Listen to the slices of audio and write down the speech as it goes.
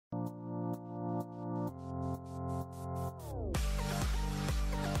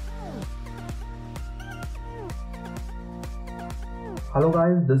Hello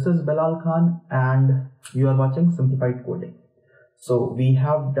guys, this is Bilal Khan and you are watching Simplified Coding. So we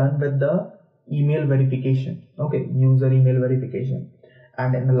have done with the email verification, user email verification.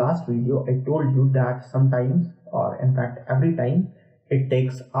 And in the last video, I told you that sometimes, or in fact every time, it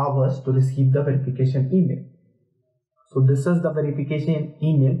takes hours to receive the verification email. So this is the verification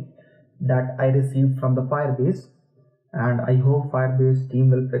email that I received from the Firebase, and I hope Firebase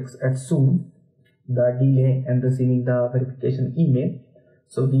team will fix it soon, the delay in receiving the verification email.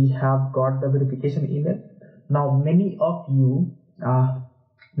 So we have got the verification email. Now many of you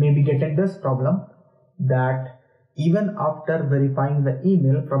may be getting this problem that even after verifying the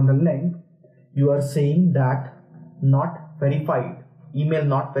email from the link, you are saying that not verified, email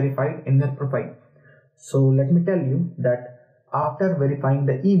not verified in your profile. So let me tell you that after verifying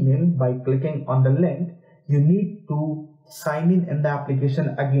the email by clicking on the link, you need to sign in the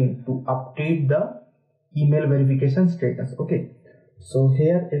application again to update the email verification status. So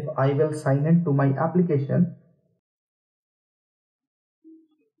here, if I will sign in to my application,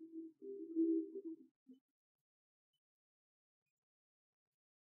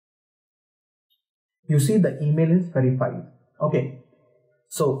 you see the email is verified.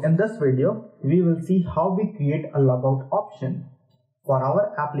 So in this video, we will see how we create a logout option for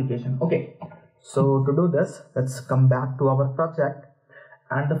our application. So to do this, let's come back to our project.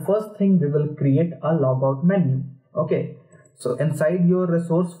 And the first thing, we will create a logout menu. So inside your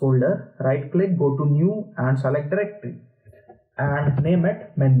resource folder, right click, go to new and select directory and name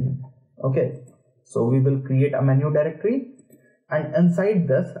it menu. So we will create a menu directory, and inside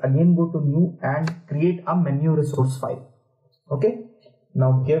this again go to new and create a menu resource file.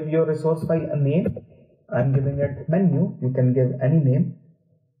 Now give your resource file a name. I'm giving it menu, you can give any name.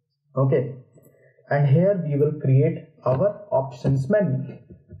 And here we will create our options menu.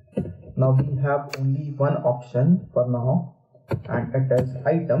 Now we have only one option for now, and it is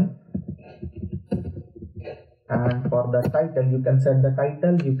item. And for the title, you can set the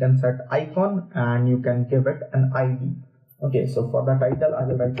title, you can set icon, and you can give it an ID. So for the title, I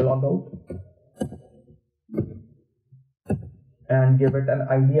will write logout and give it an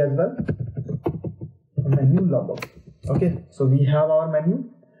ID as well, menu logout. So we have our menu.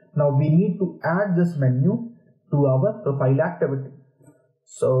 Now we need to add this menu to our profile activity.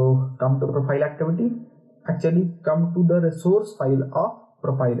 So come to profile activity, come to the resource file of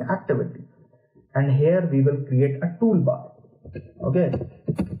profile activity, and here we will create a toolbar.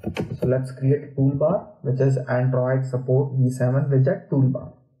 So let's create toolbar, which is Android support v7 widget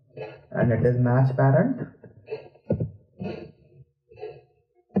toolbar, and it is match parent,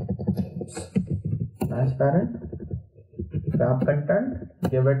 wrap content,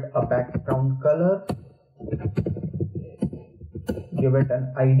 give it a background color, give it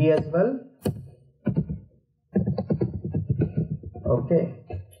an ID as well.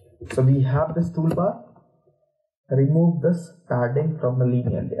 So we have this toolbar. Remove this padding from the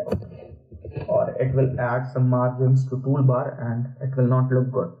linear layout, or it will add some margins to toolbar and it will not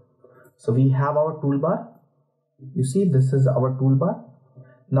look good. So we have our toolbar. You see, this is our toolbar.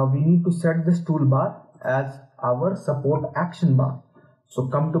 Now we need to set this toolbar as our support action bar. So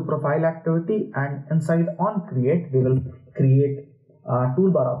come to profile activity, and inside on create, we will create a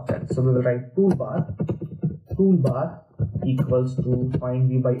toolbar object. So we will write toolbar equals to find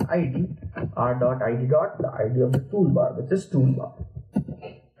v by id, r.id dot the ID of the toolbar, which is toolbar.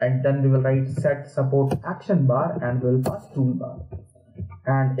 And then we will write set support action bar and we will pass toolbar.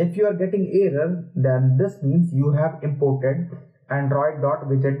 And if you are getting error, then this means you have imported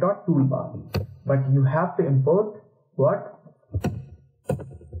android.widget.toolbar, but you have to import what?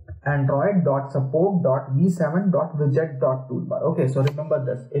 android.support.v7.widget.toolbar. So remember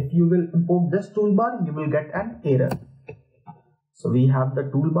this, if you will import this toolbar, you will get an error. So we have the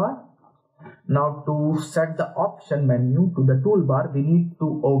toolbar. Now to set the option menu to the toolbar, we need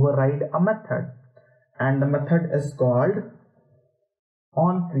to override a method, and the method is called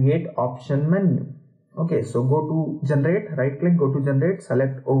onCreateOptionMenu. So go to generate, right click, go to generate,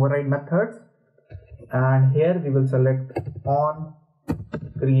 select override methods, and here we will select on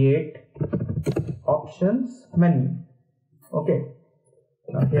create options menu. Now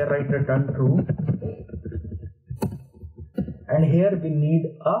here write return true, and here we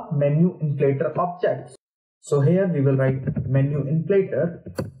need a menu inflator object. So here we will write menu inflator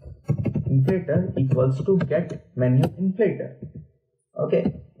equals to get menu inflator.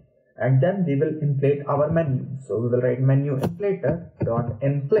 And then we will inflate our menu. So we will write menu inflator dot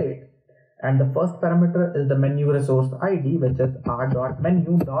inflate, and the first parameter is the menu resource ID, which is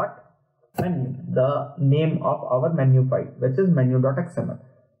r.menu, the name of our menu file, which is menu.xml.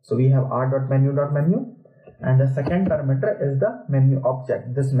 So we have r.menu.menu, and the second parameter is the menu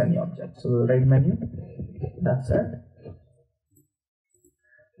object, this menu object. So we'll write menu. That's it.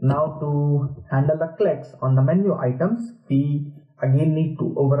 Now to handle the clicks on the menu items, we again need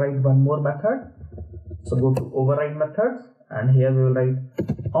to override one more method. So go to override methods, and here we will write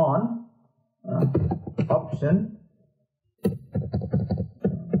on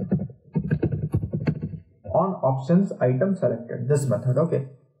options item selected, this method. Okay,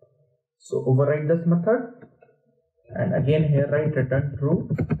 so override this method, and again here write return true.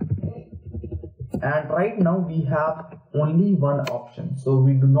 And right now we have only one option, so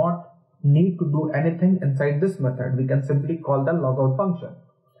we do not need to do anything inside this method. We can simply call the logout function.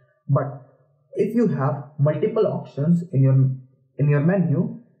 But if you have multiple options in your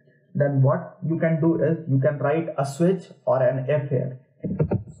menu, then what you can do is you can write a switch or an if here.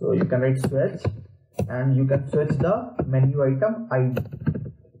 So you can write switch, and you can switch the menu item ID.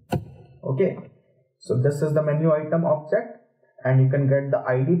 Okay, so this is the menu item object, and you can get the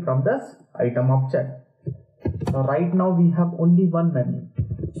ID from this item object. So right now we have only one menu,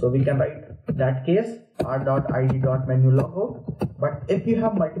 so we can write that case r.id.menu logout. But if you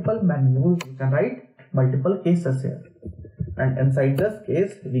have multiple menus, you can write multiple cases here, and inside this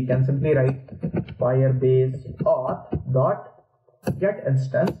case we can simply write Firebase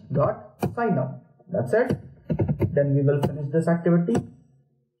auth.getInstance.SignOut. That's it. Then we will finish this activity,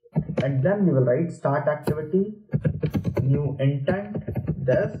 and then we will write start activity, new intent,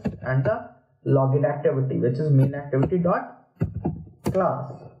 this, and the login activity, which is main activity dot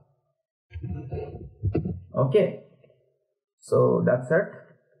class. Okay, so that's it.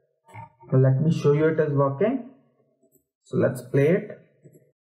 Let me show you it is working. So let's play it.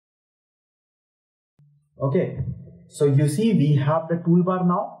 Okay, so you see we have the toolbar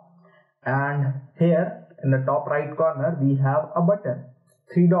now, and here in the top right corner we have a button,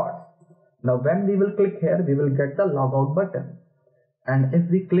 3 dots. Now when we will click here, we will get the logout button, and if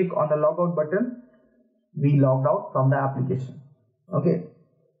we click on the logout button, we logged out from the application. Okay,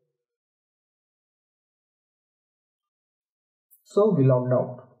 so we logged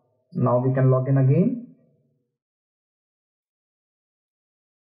out. Now we can log in again.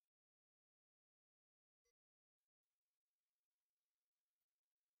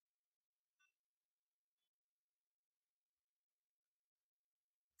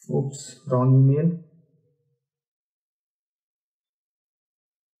 Oops, wrong email.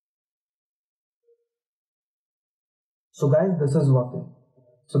 So guys, this is working.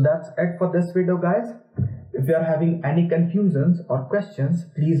 So that's it for this video, guys. If you are having any confusions or questions,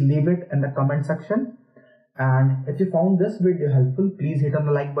 please leave it in the comment section. And if you found this video helpful, please hit on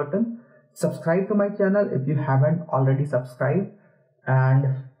the like button. Subscribe to my channel if you haven't already subscribed,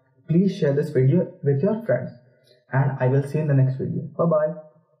 and please share this video with your friends. And I will see you in the next video. Bye bye.